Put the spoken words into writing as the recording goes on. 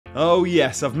Oh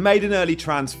yes, I've made an early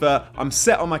transfer. I'm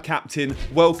set on my captain.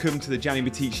 Welcome to the Gianni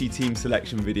team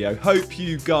selection video. Hope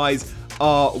you guys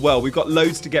are well. We've got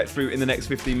loads to get through in the next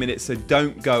 15 minutes, so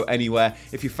don't go anywhere.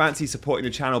 If you fancy supporting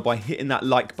the channel by hitting that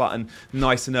like button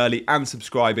nice and early and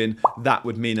subscribing, that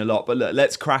would mean a lot. But look,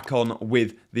 let's crack on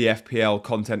with the FPL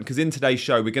content, because in today's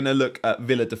show we're going to look at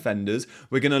Villa defenders.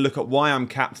 We're going to look at why I'm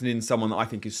captaining someone that I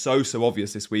think is so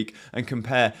obvious this week and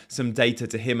compare some data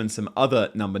to him and some other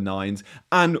number 9s,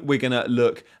 and we're going to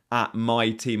look at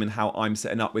my team and how I'm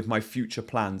setting up with my future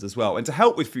plans as well. And to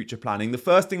help with future planning, the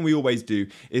first thing we always do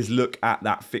is look at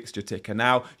that fixture ticker.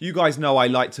 Now, you guys know I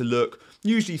like to look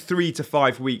usually 3 to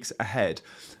 5 weeks ahead.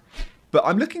 But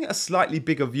I'm looking at a slightly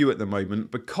bigger view at the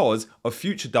moment because of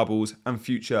future doubles and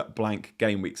future blank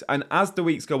game weeks. And as the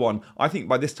weeks go on, I think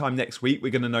by this time next week,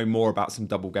 we're going to know more about some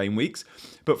double game weeks.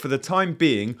 But for the time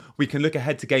being, we can look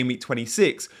ahead to game week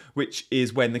 26, which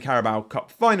is when the Carabao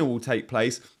Cup final will take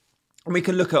place. And we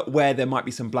can look at where there might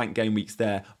be some blank game weeks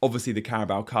there. Obviously, the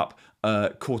Carabao Cup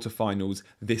quarterfinals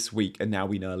this week, and now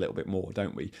we know a little bit more,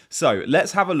 don't we? So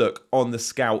let's have a look on the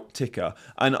scout ticker,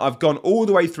 and I've gone all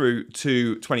the way through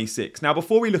to 26. Now,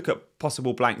 before we look at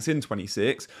possible blanks in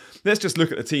 26, let's just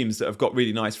look at the teams that have got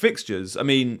really nice fixtures. I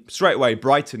mean, straight away,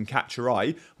 Brighton catch your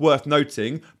eye. Worth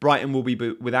noting, Brighton will be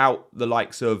without the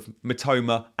likes of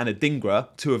Matoma and Adingra,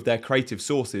 two of their creative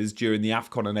sources during the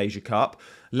AFCON and Asia Cup.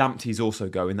 Lamptey's also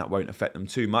going, that won't affect them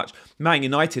too much. Man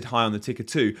United high on the ticker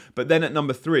too, but then at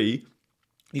number 3,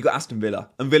 you got Aston Villa,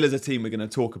 and Villa's a team we're going to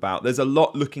talk about. There's a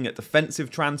lot looking at defensive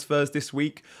transfers this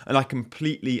week, and I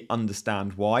completely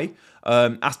understand why.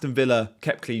 Aston Villa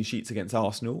kept clean sheets against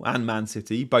Arsenal and Man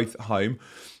City, both at home,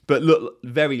 but look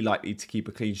very likely to keep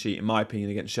a clean sheet, in my opinion,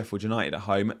 against Sheffield United at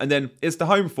home. And then it's the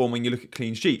home form when you look at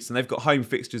clean sheets, and they've got home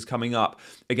fixtures coming up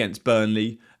against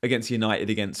Burnley, against United,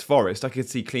 against Forest. I could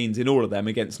see cleans in all of them.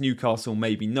 Against Newcastle,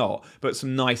 maybe not, but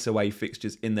some nice away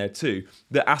fixtures in there too.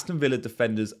 The Aston Villa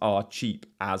defenders are cheap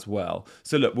as well.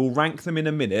 So look, we'll rank them in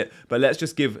a minute, but let's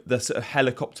just give the sort of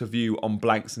helicopter view on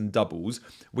blanks and doubles.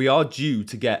 We are due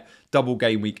to get double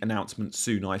game week announcements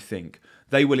soon, I think.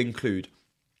 They will include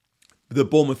the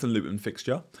Bournemouth and Luton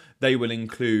fixture. They will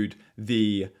include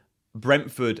the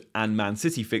Brentford and Man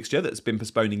City fixture that's been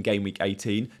postponed in game week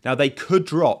 18. Now, they could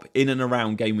drop in and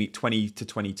around game week 20 to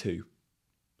 22.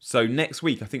 So next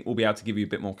week, I think we'll be able to give you a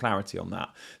bit more clarity on that.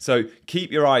 So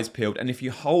keep your eyes peeled. And if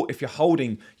you're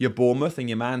holding your Bournemouth and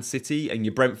your Man City and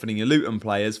your Brentford and your Luton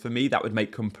players, for me, that would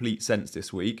make complete sense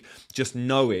this week, just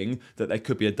knowing that there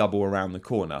could be a double around the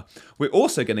corner. We're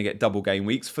also going to get double game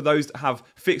weeks for those that have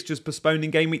fixtures postponed in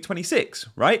game week 26,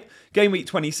 right? Game week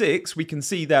 26, we can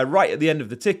see there right at the end of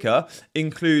the ticker,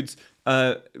 includes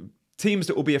teams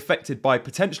that will be affected by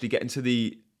potentially getting to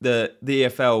the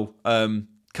EFL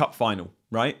Cup final.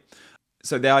 Right?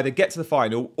 So they either get to the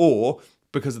final or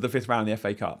because of the 5th round of the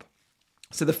FA Cup.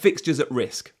 So the fixtures at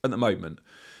risk at the moment.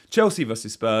 Chelsea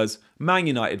versus Spurs, Man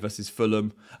United versus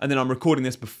Fulham, and then I'm recording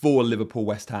this before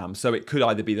Liverpool-West Ham, so it could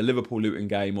either be the Liverpool-Luton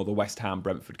game or the West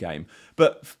Ham-Brentford game.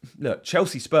 But look,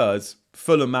 Chelsea-Spurs,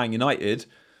 Fulham-Man United,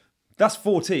 that's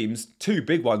 4 teams, 2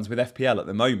 big ones with FPL at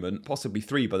the moment, possibly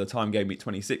 3 by the time game week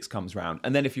 26 comes round.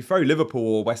 And then if you throw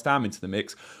Liverpool or West Ham into the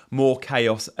mix, more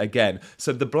chaos again.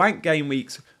 So the blank game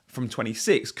weeks from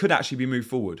 26 could actually be moved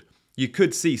forward. You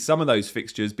could see some of those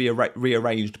fixtures be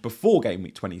rearranged before game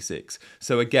week 26.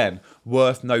 So again,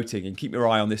 worth noting, and keep your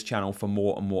eye on this channel for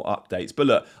more and more updates. But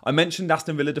look, I mentioned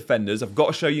Aston Villa defenders. I've got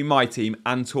to show you my team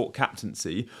and talk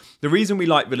captaincy. The reason we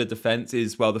like Villa defence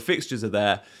is, well, the fixtures are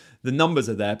there, the numbers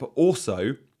are there, but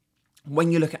also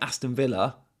when you look at Aston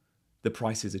Villa, the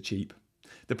prices are cheap.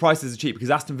 The prices are cheap because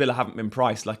Aston Villa haven't been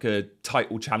priced like a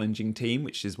title challenging team,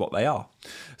 which is what they are.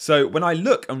 So when I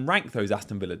look and rank those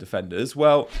Aston Villa defenders,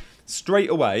 well, straight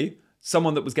away,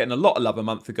 someone that was getting a lot of love a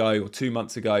month ago or 2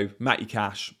 months ago, Matty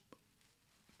Cash,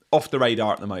 off the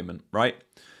radar at the moment, right?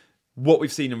 What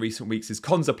we've seen in recent weeks is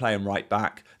Konza playing right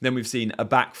back. Then we've seen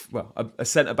a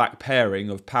centre-back pairing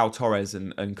of Pau Torres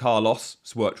and Carlos.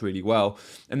 It's worked really well.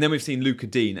 And then we've seen Luca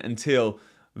Dean until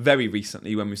very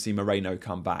recently when we've seen Moreno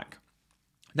come back.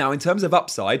 Now, in terms of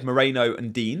upside, Moreno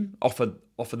and Dean offer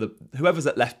whoever's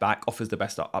at left back offers the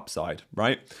best upside,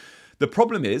 right? The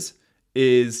problem is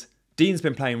Dean's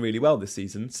been playing really well this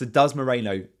season. So does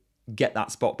Moreno get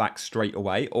that spot back straight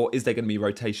away, or is there going to be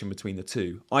rotation between the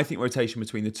two? I think rotation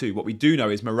between the two. What we do know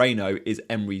is Moreno is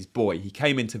Emery's boy. He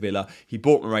came into Villa, he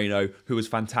bought Moreno, who was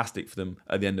fantastic for them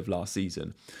at the end of last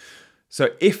season. So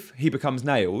if he becomes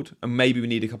nailed, and maybe we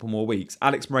need a couple more weeks,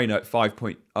 Alex Moreno at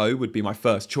 5.0 would be my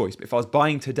first choice. But if I was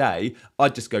buying today,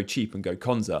 I'd just go cheap and go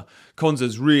Konza.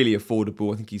 Konza's really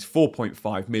affordable. I think he's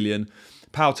 4.5 million.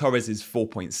 Pau Torres is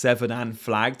 4.7 and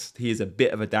flagged. He is a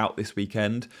bit of a doubt this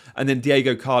weekend. And then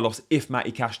Diego Carlos, if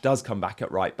Matty Cash does come back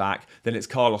at right back, then it's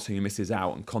Carlos who misses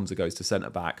out and Konza goes to centre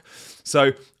back.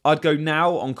 So I'd go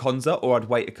now on Konza, or I'd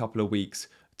wait a couple of weeks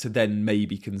to then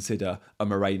maybe consider a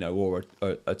Moreno or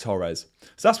a Torres.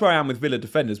 So that's where I am with Villa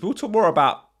defenders. We'll talk more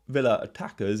about Villa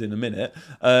attackers in a minute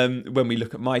when we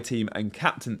look at my team and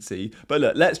captaincy. But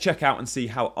look, let's check out and see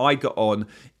how I got on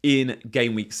in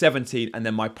game week 17 and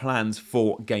then my plans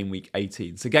for game week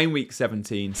 18. So game week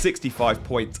 17, 65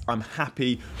 points. I'm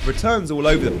happy. Returns all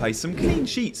over the place. Some clean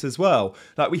sheets as well.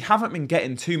 Like, we haven't been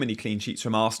getting too many clean sheets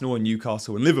from Arsenal and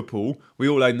Newcastle and Liverpool. We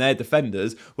all own their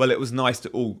defenders. Well, it was nice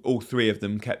that all three of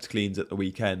them kept cleans at the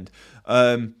weekend.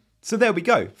 So there we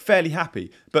go, fairly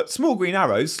happy. But small green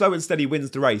arrows, slow and steady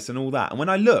wins the race and all that. And when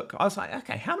I look, I was like,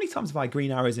 okay, how many times have I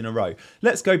green arrows in a row?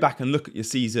 Let's go back and look at your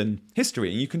season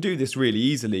history. And you can do this really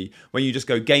easily when you just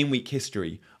go game week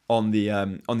history on the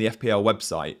FPL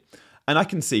website. And I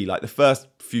can see like the first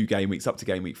few game weeks up to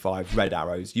game week 5, red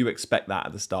arrows. You expect that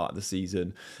at the start of the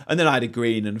season. And then I had a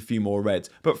green and a few more reds.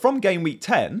 But from game week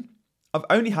 10, I've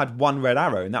only had one red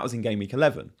arrow, and that was in game week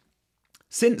 11.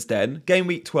 Since then, game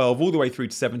week 12 all the way through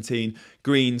to 17,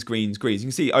 greens, greens, greens. You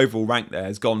can see overall rank there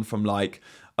has gone from like,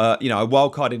 a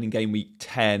wild card in game week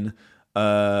 10,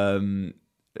 went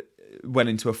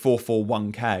into a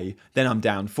 441k. Then I'm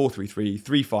down 433,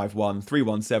 351,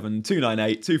 317,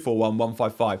 298, 241,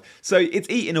 155. So it's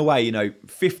eating away,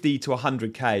 50 to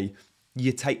 100k.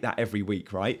 You take that every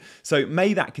week, right? So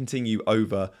may that continue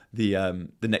over the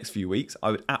next few weeks.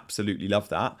 I would absolutely love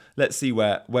that. Let's see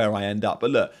where I end up.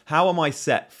 But look, how am I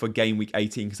set for game week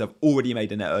 18? Because I've already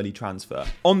made an early transfer.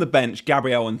 On the bench,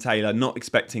 Gabriel and Taylor, not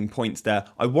expecting points there.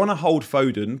 I want to hold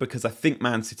Foden because I think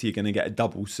Man City are going to get a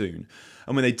double soon.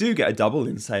 And when they do get a double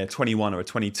in, say, a 21 or a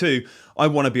 22, I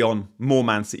want to be on more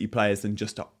Man City players than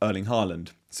just Erling Haaland.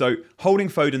 So holding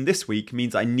Foden this week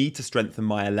means I need to strengthen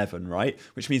my 11, right?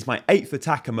 Which means my 8th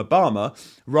attacker, Mabama,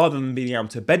 rather than being able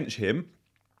to bench him,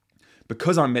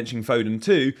 because I'm benching Foden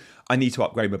too, I need to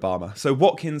upgrade Mabama. So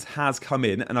Watkins has come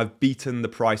in and I've beaten the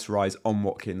price rise on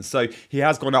Watkins. So he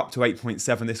has gone up to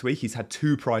 8.7 this week. He's had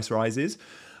 2 price rises.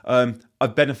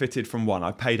 I've benefited from one.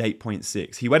 I paid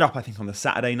 8.6. He went up, I think, on the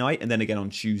Saturday night and then again on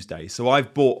Tuesday. So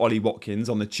I've bought Ollie Watkins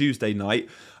on the Tuesday night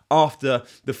after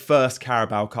the first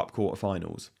Carabao Cup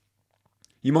quarterfinals.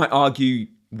 You might argue,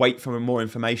 wait for more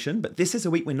information, but this is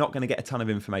a week we're not going to get a ton of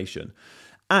information.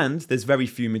 And there's very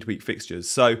few midweek fixtures.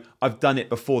 So I've done it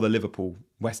before the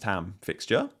Liverpool-West Ham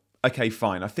fixture. Okay,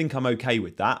 fine. I think I'm okay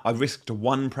with that. I risked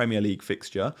one Premier League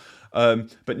fixture,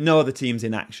 but no other teams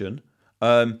in action.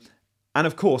 And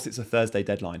of course, it's a Thursday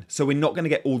deadline. So we're not going to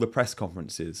get all the press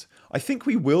conferences. I think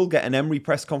we will get an Emery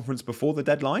press conference before the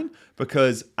deadline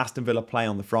because Aston Villa play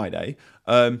on the Friday.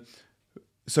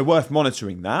 So worth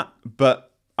monitoring that. But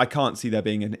I can't see there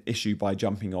being an issue by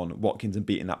jumping on Watkins and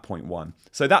beating that 0.1.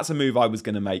 So that's a move I was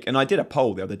going to make. And I did a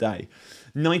poll the other day.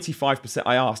 95%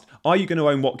 I asked, are you going to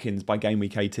own Watkins by game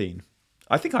week 18?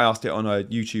 I think I asked it on a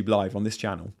YouTube live on this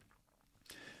channel.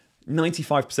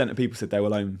 95% of people said they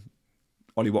will own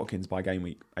Ollie Watkins by game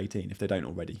week 18 if they don't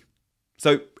already.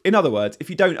 So, in other words, if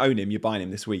you don't own him, you're buying him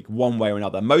this week, one way or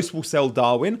another. Most will sell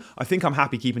Darwin. I think I'm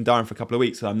happy keeping Darwin for a couple of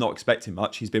weeks, so I'm not expecting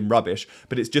much. He's been rubbish,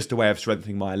 but it's just a way of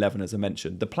strengthening my 11, as I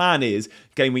mentioned. The plan is,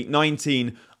 game week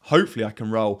 19, hopefully I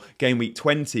can roll. Game week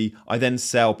 20, I then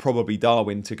sell probably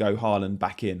Darwin to go Haaland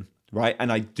back in, right?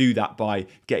 And I do that by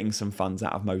getting some funds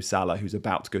out of Mo Salah, who's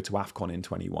about to go to AFCON in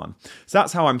 21. So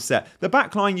that's how I'm set. The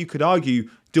back line, you could argue,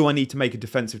 do I need to make a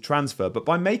defensive transfer? But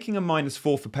by making a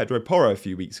 -4 for Pedro Porro a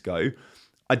few weeks ago,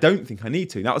 I don't think I need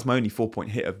to. That was my only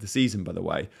 4-point hit of the season, by the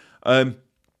way.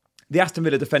 The Aston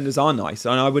Villa defenders are nice,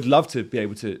 and I would love to be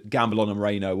able to gamble on a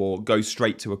Moreno or go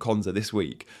straight to a Konza this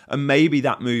week. And maybe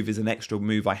that move is an extra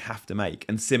move I have to make,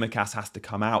 and Tsimikas has to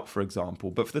come out, for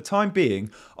example. But for the time being,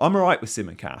 I'm all right with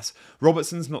Tsimikas.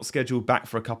 Robertson's not scheduled back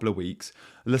for a couple of weeks.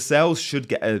 Lascelles should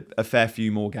get a fair few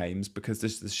more games because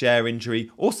there's the share injury.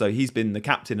 Also, he's been the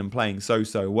captain and playing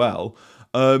so well.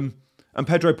 And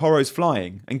Pedro Porro's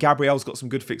flying. And Gabriel's got some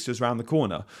good fixtures around the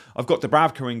corner. I've got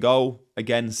Dubravka in goal.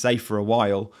 Again, safe for a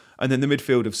while. And then the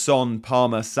midfield of Son,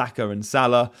 Palmer, Saka and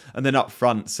Salah. And then up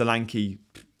front, Solanke.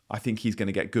 I think he's going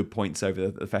to get good points over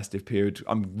the festive period.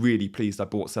 I'm really pleased I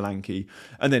bought Solanke.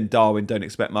 And then Darwin, don't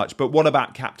expect much. But what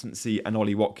about captaincy and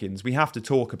Ollie Watkins? We have to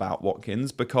talk about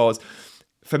Watkins because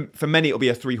for many, it'll be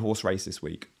a 3-horse race this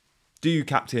week. Do you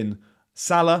captain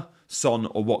Salah, Son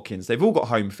or Watkins? They've all got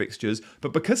home fixtures,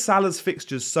 but because Salah's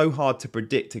fixture's so hard to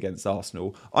predict against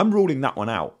Arsenal, I'm ruling that one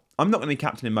out. I'm not going to be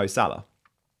captaining Mo Salah.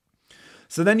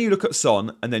 So then you look at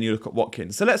Son and then you look at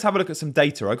Watkins. So let's have a look at some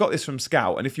data. I got this from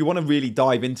Scout. And if you want to really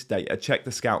dive into data, check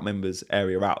the Scout members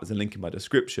area out. There's a link in my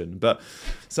description. But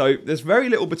so there's very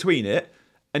little between it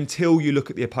until you look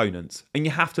at the opponents. And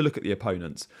you have to look at the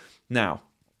opponents. Now,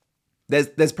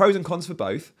 there's pros and cons for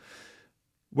both.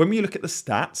 When we look at the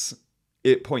stats,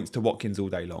 it points to Watkins all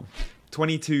day long.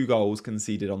 22 goals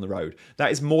conceded on the road.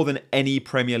 That is more than any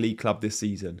Premier League club this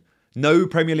season. No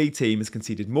Premier League team has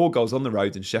conceded more goals on the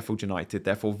road than Sheffield United.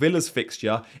 Therefore, Villa's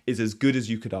fixture is as good as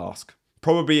you could ask.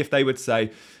 Probably if they would say,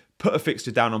 put a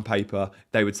fixture down on paper,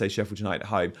 they would say Sheffield United at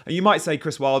home. And you might say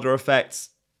Chris Wilder effects,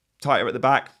 tighter at the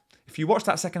back. If you watch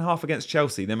that second half against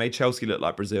Chelsea, they made Chelsea look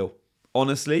like Brazil.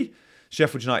 Honestly,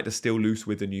 Sheffield United are still loose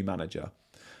with the new manager.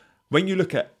 When you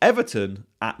look at Everton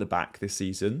at the back this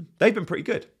season, they've been pretty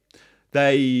good.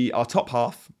 They are top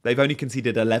half. They've only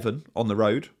conceded 11 on the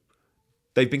road.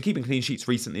 They've been keeping clean sheets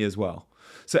recently as well.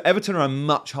 So Everton are a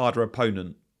much harder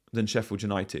opponent than Sheffield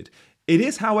United. It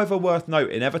is, however, worth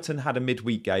noting, Everton had a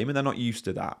midweek game and they're not used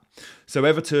to that. So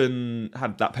Everton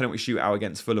had that penalty shootout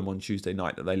against Fulham on Tuesday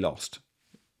night that they lost.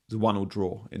 It was a 1-1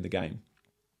 draw in the game.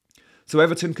 So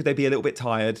Everton, could they be a little bit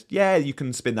tired? Yeah, you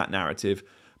can spin that narrative.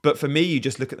 But for me, you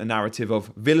just look at the narrative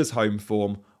of Villa's home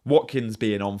form, Watkins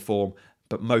being on form,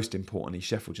 but most importantly,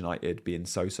 Sheffield United being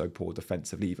so poor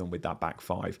defensively, even with that back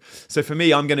five. So for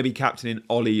me, I'm going to be captaining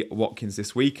Ollie Watkins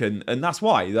this week, and that's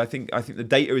why. I think the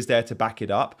data is there to back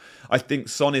it up. I think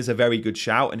Son is a very good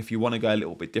shout, and if you want to go a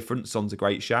little bit different, Son's a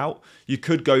great shout. You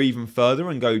could go even further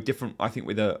and go different, I think,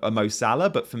 with a Mo Salah,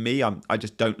 but for me, I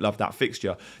just don't love that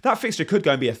fixture. That fixture could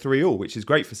go and be a 3-3, which is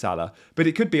great for Salah, but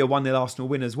it could be a 1-0 Arsenal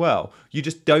win as well. You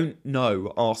just don't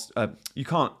know. You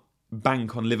can't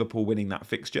bank on Liverpool winning that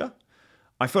fixture.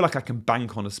 I feel like I can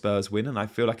bank on a Spurs win, and I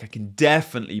feel like I can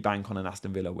definitely bank on an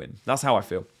Aston Villa win. That's how I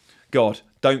feel. God,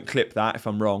 don't clip that if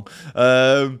I'm wrong.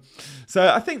 So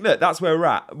I think that's where we're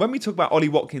at. When we talk about Ollie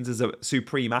Watkins as a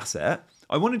supreme asset,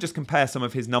 I want to just compare some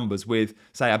of his numbers with,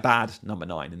 say, a bad number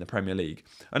 9 in the Premier League.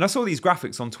 And I saw these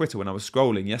graphics on Twitter when I was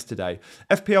scrolling yesterday.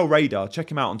 FPL Radar, check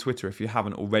him out on Twitter if you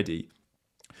haven't already.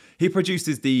 He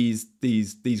produces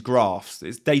these graphs.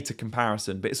 It's data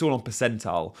comparison, but it's all on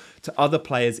percentile to other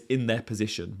players in their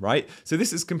position, right? So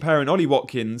this is comparing Ollie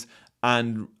Watkins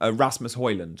and Rasmus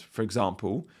Højlund, for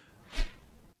example.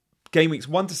 Game weeks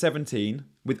 1 to 17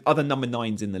 with other number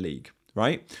 9s in the league,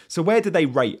 right? So where do they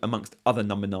rate amongst other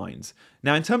number 9s?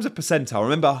 Now, in terms of percentile,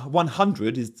 remember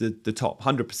 100 is the top,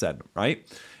 100%, right?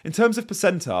 In terms of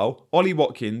percentile, Ollie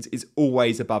Watkins is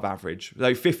always above average.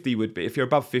 So 50 would be, if you're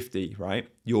above 50, right,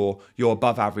 you're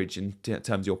above average in terms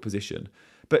of your position.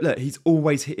 But look, he's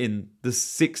always hitting the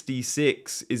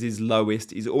 66 is his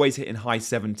lowest. He's always hitting high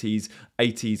 70s,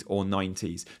 80s or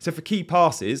 90s. So for key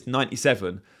passes,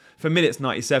 97. For minutes,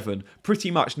 97. Pretty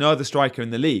much no other striker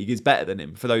in the league is better than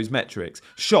him for those metrics.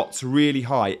 Shots really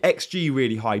high. XG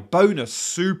really high. Bonus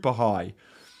super high.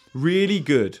 Really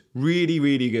good. Really,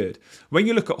 really good. When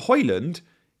you look at Højlund,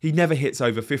 he never hits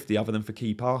over 50 other than for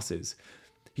key passes.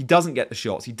 He doesn't get the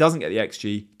shots. He doesn't get the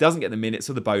XG. Doesn't get the minutes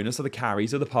or the bonus or the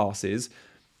carries or the passes.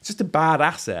 It's just a bad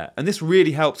asset. And this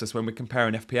really helps us when we're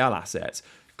comparing FPL assets.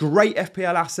 Great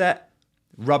FPL asset,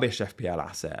 rubbish FPL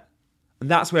asset. And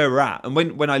that's where we're at. And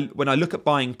when I look at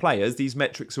buying players, these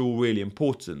metrics are all really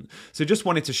important. So just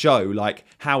wanted to show like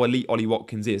how elite Ollie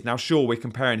Watkins is. Now, sure, we're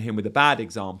comparing him with a bad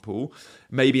example.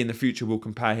 Maybe in the future we'll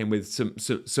compare him with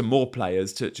some more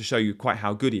players to show you quite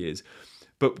how good he is.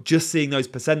 But just seeing those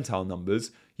percentile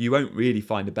numbers, you won't really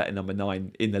find a better number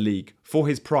 9 in the league. For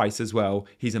his price as well,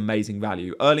 he's amazing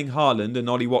value. Erling Haaland and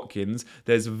Ollie Watkins,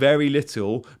 there's very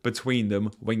little between them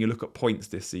when you look at points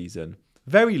this season.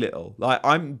 Very little. Like,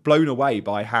 I'm blown away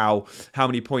by how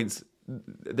many points.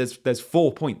 There's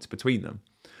 4 points between them.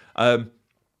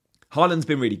 Haaland's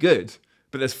been really good,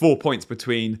 but there's 4 points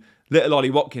between little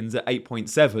Ollie Watkins at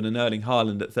 8.7 and Erling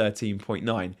Haaland at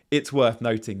 13.9. It's worth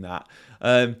noting that.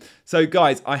 So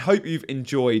guys, I hope you've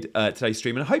enjoyed today's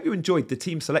stream, and I hope you enjoyed the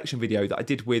team selection video that I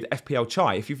did with FPL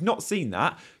Chai. If you've not seen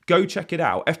that, go check it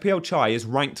out. FPL Chai is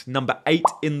ranked number 8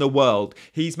 in the world.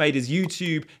 He's made his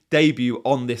YouTube debut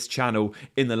on this channel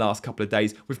in the last couple of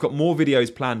days. We've got more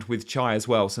videos planned with Chai as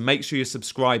well, so make sure you're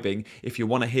subscribing if you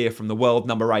want to hear from the world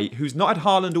number 8, who's not had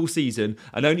Haaland all season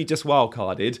and only just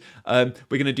wildcarded. We're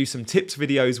going to do some tips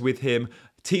videos with him,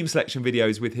 team selection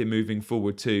videos with him moving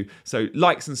forward too. So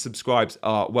likes and subscribes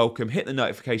are welcome. Hit the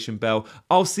notification bell.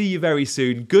 I'll see you very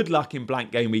soon. Good luck in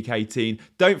blank game week 18.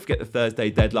 Don't forget the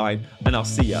Thursday deadline, and I'll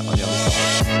see you on the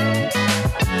other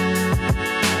side.